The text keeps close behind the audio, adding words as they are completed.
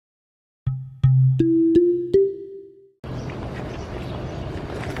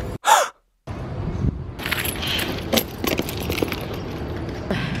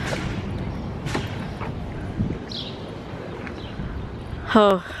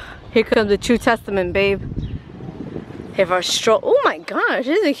Oh, here comes the true testament, babe. If our stroll, oh my gosh,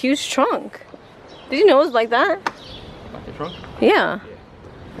 this is a huge trunk. Did you know it was like that? Like the trunk? Yeah.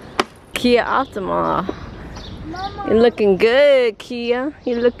 Kia Optima. Mama. You're looking good, Kia.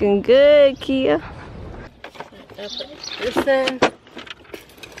 You're looking good, Kia. Listen.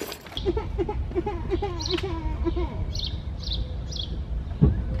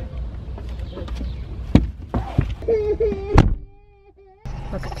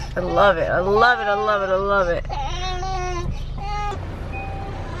 Look, I love it. I love it. I love it. I love it.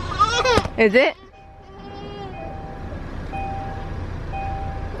 Is it?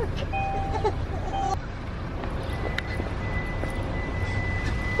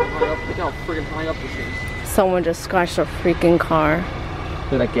 Look how freaking high up this is. Someone just scratched a freaking car.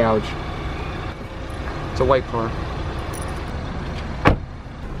 Look at that gouge. It's a white car.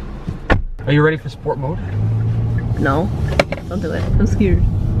 Are you ready for sport mode? No. Don't do it. I'm scared.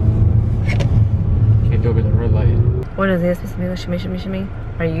 Can't do it with a red light. What is this? Shimmy, shimmy, shimmy.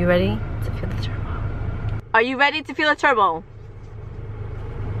 Are you ready to feel the turbo? Are you ready to feel the turbo?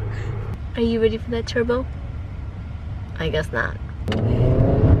 Are you ready for that turbo? I guess not.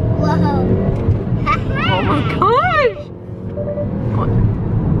 Whoa. Oh my gosh!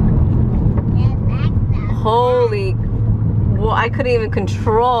 Holy. Well, I couldn't even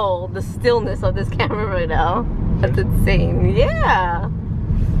control the stillness of this camera right now. That's insane. Yeah.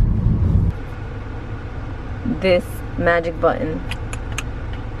 This magic button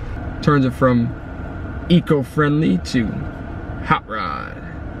Turns it from eco-friendly to hot rod.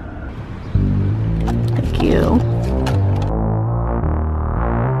 Thank you.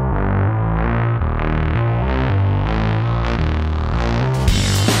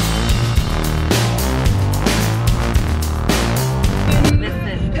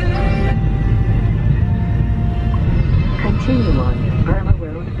 Continue on Burma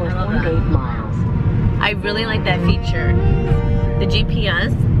Road for 1.8 miles. I really like that feature. The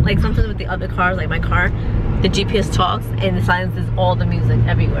GPS, like sometimes with the other cars, like my car, the GPS talks and it silences all the music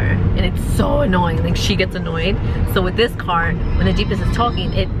everywhere. And it's so annoying, like she gets annoyed. So with this car, when the GPS is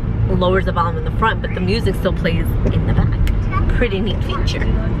talking, it lowers the volume in the front, but the music still plays in the back. Pretty neat feature.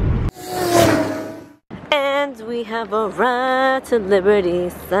 And we have arrived to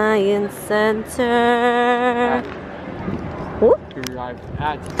Liberty Science Center. Whoop. We arrived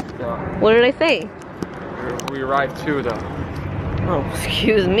at the... What did I say? We arrived to the... Oh,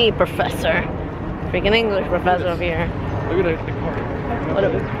 excuse me, professor. Freaking English professor over here. Look at the car.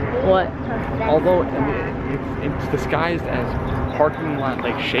 What? Although it's disguised as parking lot,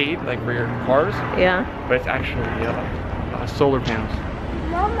 like shade, like for your cars. Yeah. But it's actually solar panels.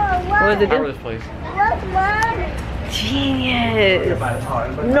 Mama, What does it Power do? this place. What's mine? Genius.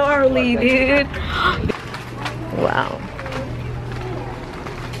 Gnarly, dude. Wow.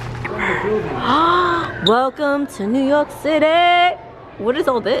 Welcome to New York City. What is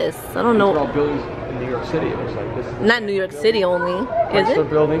all this? I don't These are know. all buildings in New York City. It looks like this. Not New York City only, is That's the it?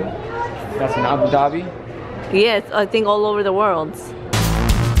 building. That's in Abu Dhabi. Yes, I think all over the world.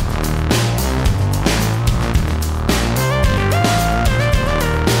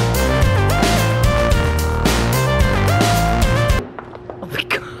 Oh my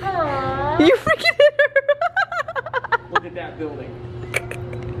god. Aww. You freaking hit her. Look at that building.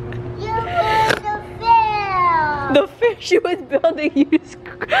 You hit the fair. The fish she was building, you just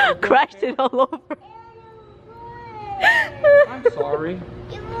crashed it all over. I'm sorry.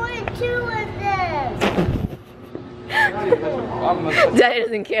 You wanted two of them. Daddy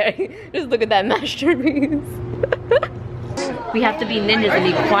doesn't care. Just look at that masterpiece. We have to be ninjas and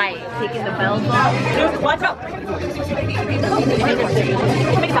be quiet. Taking the bells off. Watch out!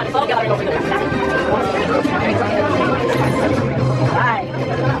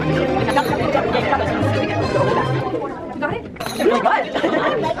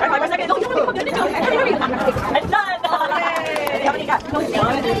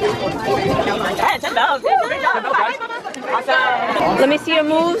 Let me see your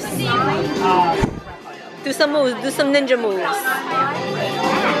moves. Do some moves. Do some ninja moves.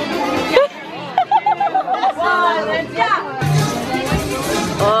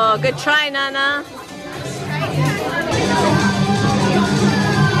 Oh, good try, Nana.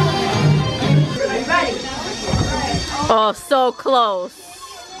 Oh, so close.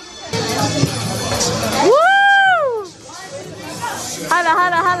 Woo! Hala,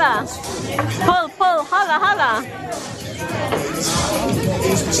 hala, hala. Pull, pull, hala, hala.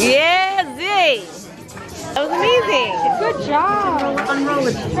 Yeah, Z. That was amazing. Good job. Unroll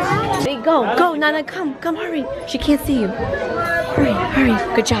it. There you go. Go, Nana. Come, come, hurry. She can't see you. Hurry, hurry.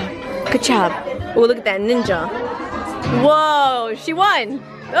 Good job. Good job. Oh, look at that ninja. Whoa, she won.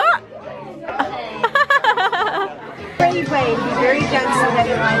 Oh. Brave way, be very gentle with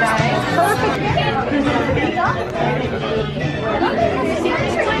your right eye.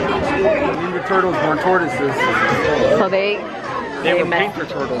 Ninja turtles weren't tortoises. So they They were messed- painter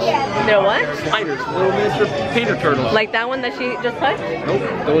turtles. They're what? Spiders, little miniature painter turtles. Like that one that she just touched? Nope,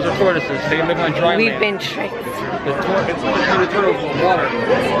 those are tortoises. They live on dry We've land. been tricked. The painter turtles were water.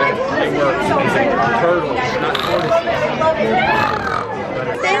 They were turtles, not tortoises.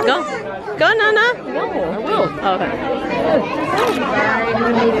 Go. Go, Nana. No. I will. Okay.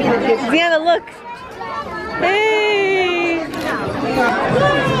 Ziana, look. Hey.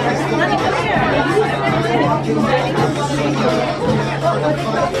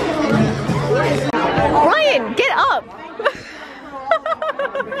 Brian, get up.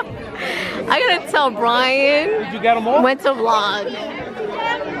 I gotta tell Brian. You got them all? Went to vlog.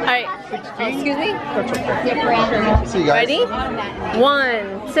 Alright. Excuse me? See you guys. Ready?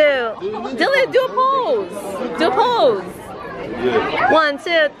 1, 2. Dylan, do a pose. Do a pose. 1,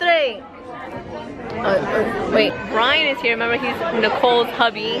 2, 3. Wait, Brian is here. Remember, he's Nicole's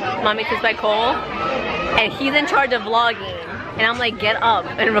hubby, Mommy Kissed by Cole, and he's in charge of vlogging. And I'm like, get up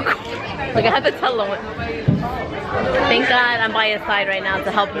and record. Like, I have to tell him. Thank God I'm by his side right now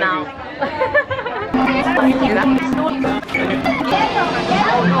to help him out.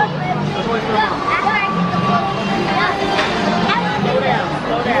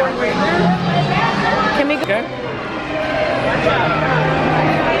 Can we go? Okay.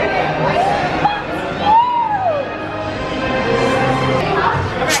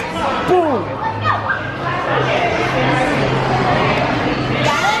 Boom!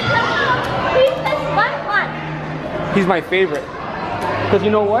 He's my favorite. Because you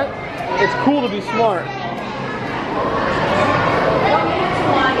know what? It's cool to be smart.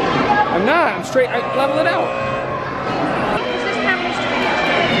 I'm not. I'm straight. I level it out.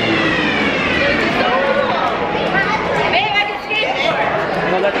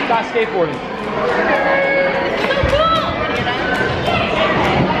 No, that's not skateboarding.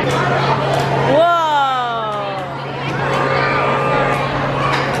 Whoa!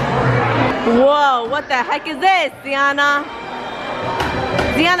 Whoa! What the heck is this, Ziana?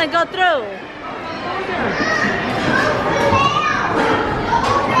 Ziana, go through.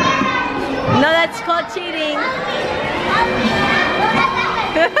 No, that's called cheating.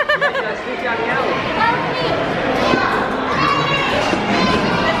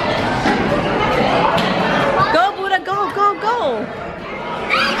 Go, Buddha, go, go, go.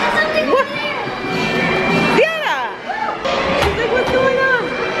 What? Ziana! She's like, what's going on?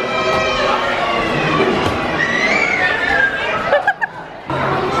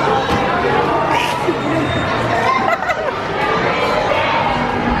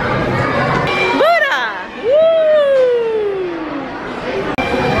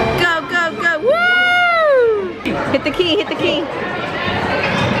 Hit the key, hit the key.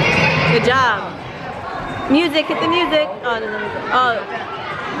 Good job. Music, hit the music. Oh, no, no, no. Oh,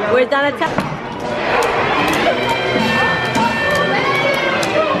 where's Donatello?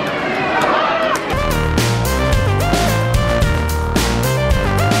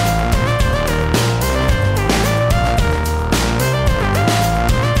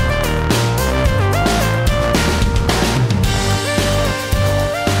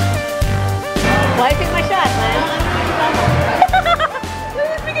 Why take my shot, man?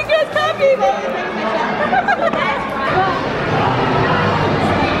 We can get happy,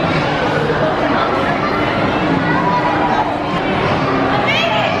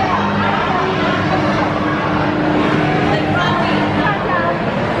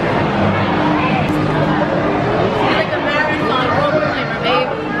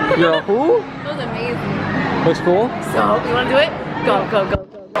 You're a who? That was amazing. Looks cool. So, you wanna do it? Go, go, go,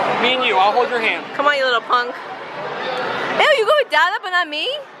 go. Me and you, I'll hold your hand. Come on, you little punk. Ew, you go with Dada, but not me?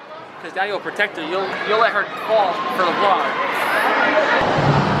 Because Daddy will protect her. You'll let her fall for the vlog.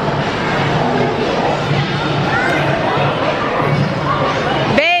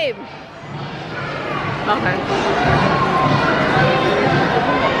 Babe. Okay.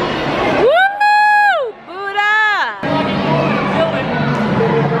 Woo! Buddha!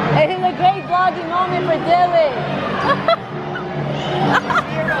 It is a great vlogging moment for Dylan.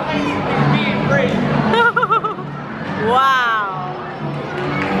 Wow.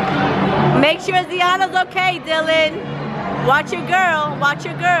 Make sure Ziana's okay, Dylan. Watch your girl. Watch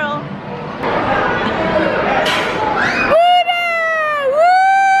your girl.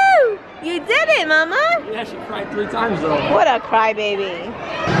 Woo! You did it, Mama. Yeah, she cried 3 times though. What a crybaby.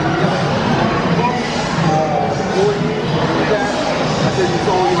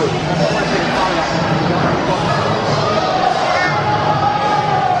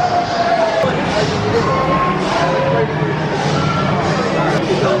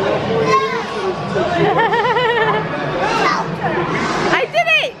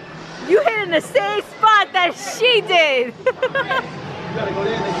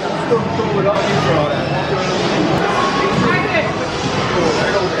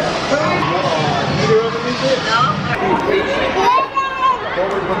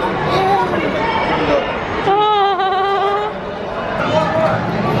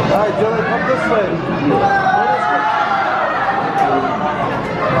 Alright, Dylan, come this way.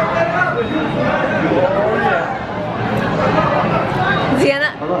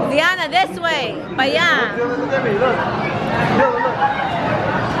 Diana, this way. Pa allá. Dylan, look at me, look. Dylan, look.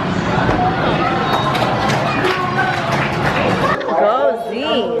 Go Z.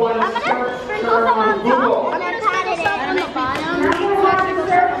 I'm gonna sprinkle some on top and then pat it in on the bottom.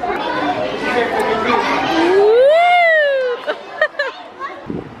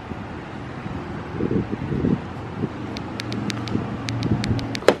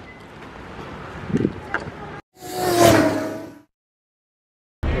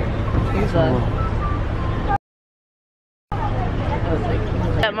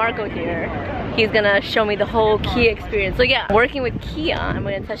 Marco here. He's gonna show me the whole Kia experience. So yeah, working with Kia, I'm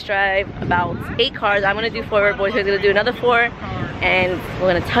gonna test drive about 8 cars. I'm gonna do 4, BOYTOY's gonna do another 4, and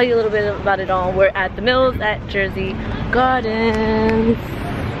we're gonna tell you a little bit about it all. We're at the Mills at Jersey Gardens.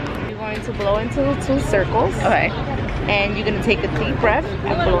 You're going to blow into 2 circles. Okay. And you're gonna take a deep breath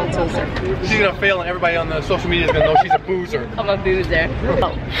and blow into a circle. She's gonna fail and everybody on the social media is gonna know she's a boozer. I'm a boozer.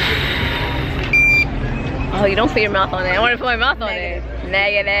 Oh, you don't put your mouth on it. I want to put my mouth on it.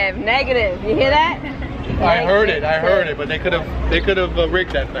 Negative, negative. You hear that? I heard it, but they could have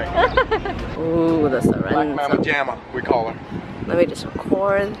rigged that thing. Ooh, the Black Mama Sorrento. Jamma, we call her. Let me just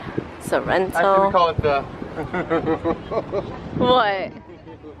record. Sorrento. Actually, we call it the... What?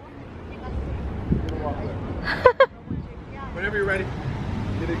 Whenever you're ready,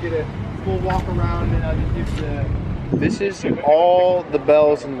 get a full walk around and I'll just give the... This is all the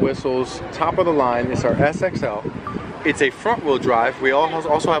bells and whistles, top of the line. It's our SXL. It's a front wheel drive. We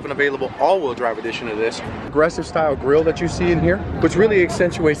also have an available all-wheel drive edition of this. Aggressive style grille that you see in here, which really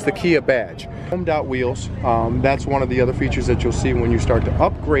accentuates the Kia badge. Homed out wheels, that's one of the other features that you'll see when you start to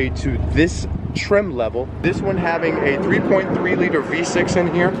upgrade to this trim level. This one having a 3.3 liter V6 in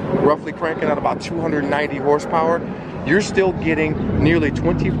here, roughly cranking out about 290 horsepower. You're still getting nearly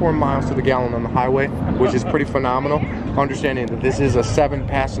 24 miles to the gallon on the highway, which is pretty phenomenal. Understanding that this is a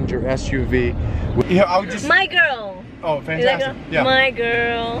 7-passenger SUV. Yeah, I would just... My girl. Oh, fantastic. Yeah. My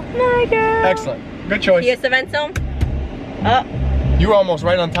girl. My girl. Excellent. Good choice. Kia Sorrento. You were almost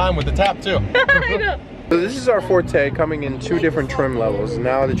right on time with the tap, too. I know. So this is our Forte, coming in 2 different trim levels.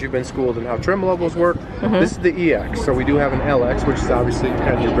 Now that you've been schooled in how trim levels work, this is the EX. So we do have an LX, which is obviously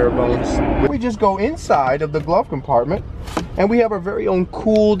kind of your bare bones. We just go inside of the glove compartment, and we have our very own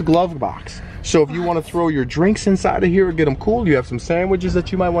cooled glove box. So if you want to throw your drinks inside of here and get them cooled, you have some sandwiches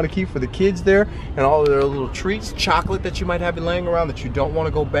that you might want to keep for the kids there, and all of their little treats, chocolate that you might have laying around that you don't want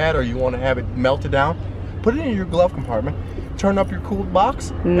to go bad or you want to have it melted down. Put it in your glove compartment. Turn up your cooled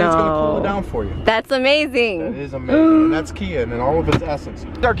box, and it's gonna cool it down for you. That's amazing. That is amazing, and that's Kia in all of its essence.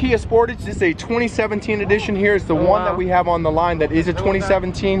 Our Kia Sportage, this is a 2017 edition here. It's the one that we have on the line that is a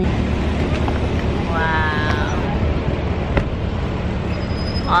 2017. Wow.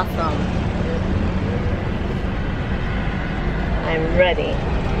 Awesome. I'm ready.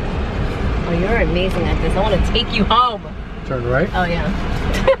 Oh, you're amazing at this. I want to take you home. Turn right. Oh, yeah.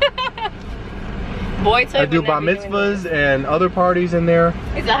 BOYTOY. I do bar mitzvahs and other parties in there.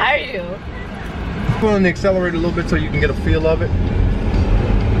 Is that how you? Pulling the accelerator a little bit so you can get a feel of it.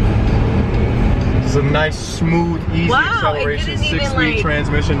 It's a nice, smooth, easy acceleration, 6-speed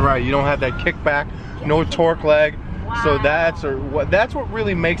transmission. Right, you don't have that kickback, no torque lag. Wow. So that's what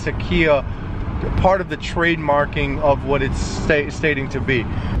really makes a Kia part of the trademarking of what it's stating to be.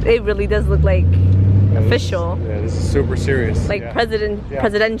 It really does look like official. This is super serious. Like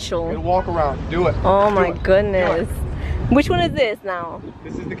presidential. Get a walk around, do it. Oh my goodness. Which one is this now?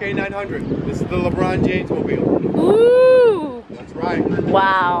 This is the K900. This is the LeBron James mobile. Ooh. That's right.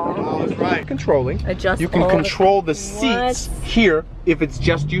 Wow. Oh, that's right. Controlling. Adjust. You can control the seats here if it's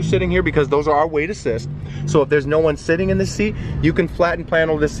just you sitting here, because those are our weight assist. So if there's no one sitting in the seat, you can flatten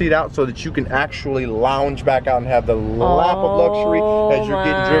panel the seat out so that you can actually lounge back out and have the lap of luxury as you're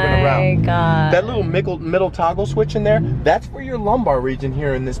getting driven around. God. That little middle toggle switch in there, that's for your lumbar region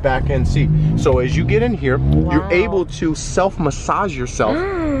here in this back end seat. So as you get in here, you're able to self-massage yourself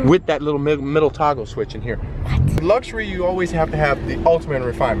with that little middle toggle switch in here. With luxury, you always have to have the ultimate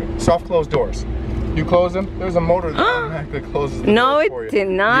refinement. Soft closed doors. You close them, there's a motor that closes the doors for you. No, it did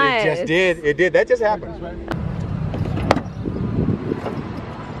not. It just did. It did. That just happened.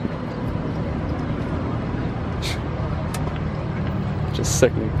 Just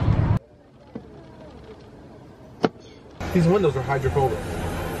sickening. These windows are hydrophobic.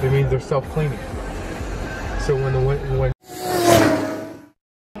 It means they're self-cleaning. So when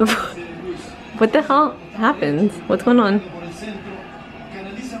What the hell happened? What's going on?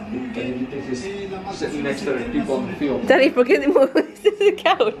 sitting next to the people on the field. Daddy, ¿por qué te moviste the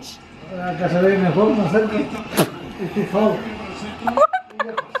couch?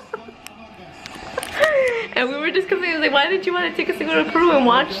 And we were just confused, like, why did you want to take us to go to Peru and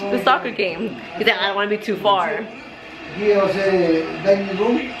watch the soccer game? He's like, I don't want to be too far.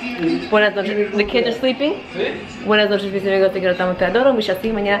 Buenas noches. The kids are sleeping? Buenas noches, mis amigos. Te quiero tanto, te adoro. Muchas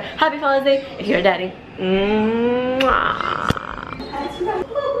gracias. Mañana. Happy Father's Day. If you're a daddy.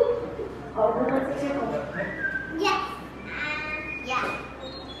 Yes.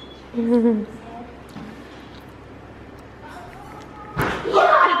 Yeah.